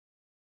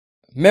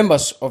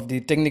Members of the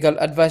Technical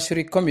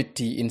Advisory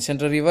Committee in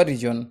Central River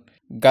Region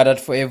gathered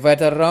for a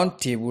vital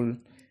roundtable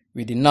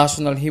with the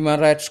National Human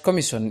Rights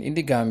Commission in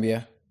the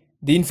Gambia.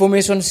 The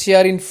information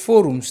sharing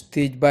forum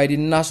staged by the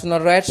National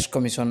Rights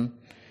Commission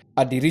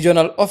at the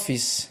regional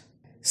office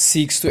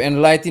seeks to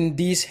enlighten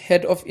these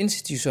head of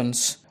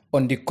institutions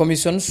on the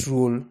Commission's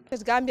role.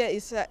 Gambia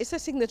is a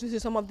signatory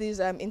to some of these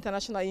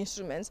international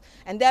instruments,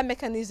 and there are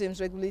mechanisms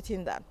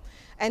regulating that.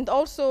 And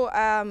also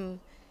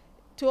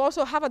to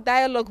also have a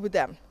dialogue with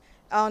them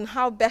on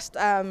how best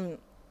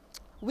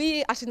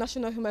we as the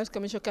National Human Rights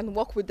Commission can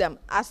work with them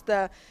as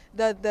the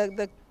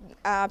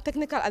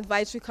Technical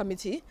Advisory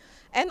Committee,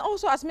 and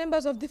also as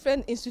members of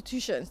different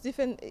institutions,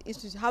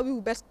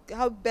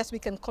 how best we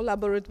can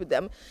collaborate with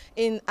them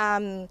in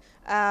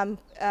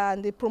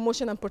the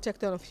promotion and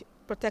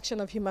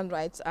protection of human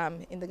rights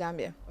in the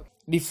Gambia.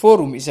 The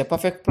forum is a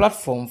perfect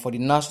platform for the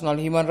National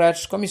Human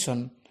Rights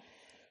Commission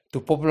to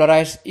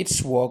popularize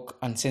its work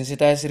and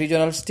sensitize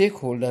regional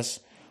stakeholders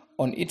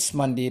on its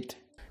mandate.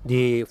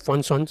 The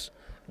functions,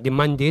 the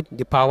mandate,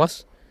 the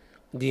powers,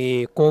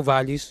 the core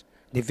values,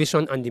 the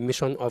vision and the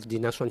mission of the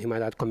National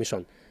Human Rights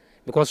Commission.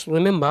 Because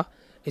remember,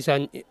 it's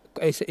an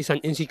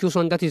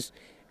institution that is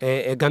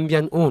a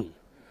Gambian owned,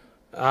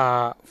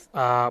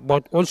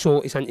 but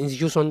also it's an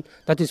institution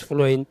that is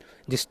following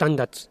the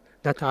standards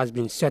that has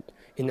been set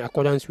in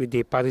accordance with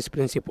the Paris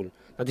Principle.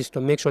 That is to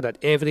make sure that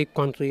every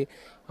country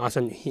has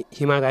a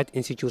human rights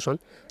institution.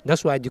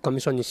 That's why the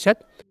Commission is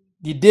set.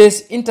 The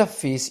day's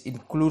interface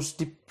includes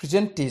the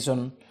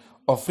presentation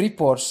of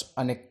reports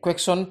and a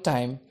question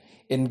time,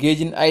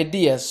 engaging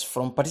ideas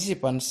from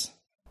participants.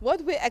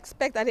 What we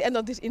expect at the end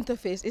of this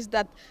interface is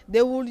that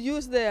they will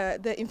use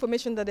the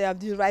information that they have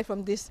derived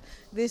from this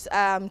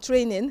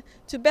training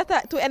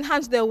to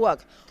enhance their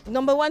work.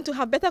 Number one, to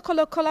have better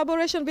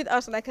collaboration with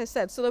us, like I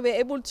said, so that we're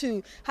able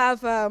to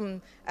have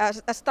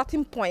a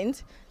starting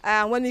point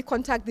when we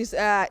contact these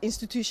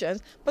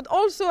institutions, but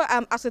also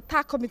as a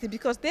TAC committee,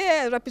 because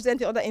they represent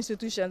the other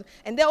institutions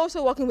and they're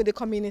also working with the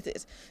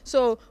communities.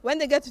 So when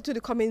they get to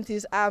the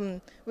communities,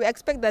 we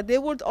expect that they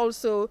would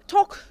also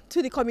talk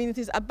to the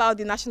communities about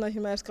the National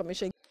Human Rights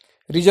Commission.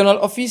 Regional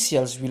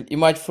officials will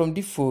emerge from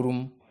the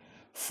forum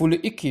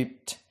fully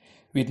equipped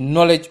with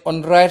knowledge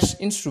on rights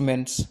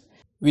instruments,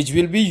 which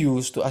will be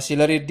used to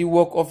accelerate the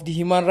work of the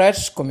Human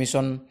Rights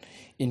Commission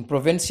in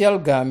provincial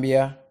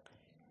Gambia.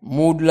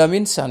 Modou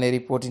Lamin Sanneh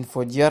reporting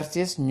for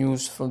GRTS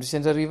News from the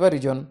Central River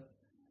Region.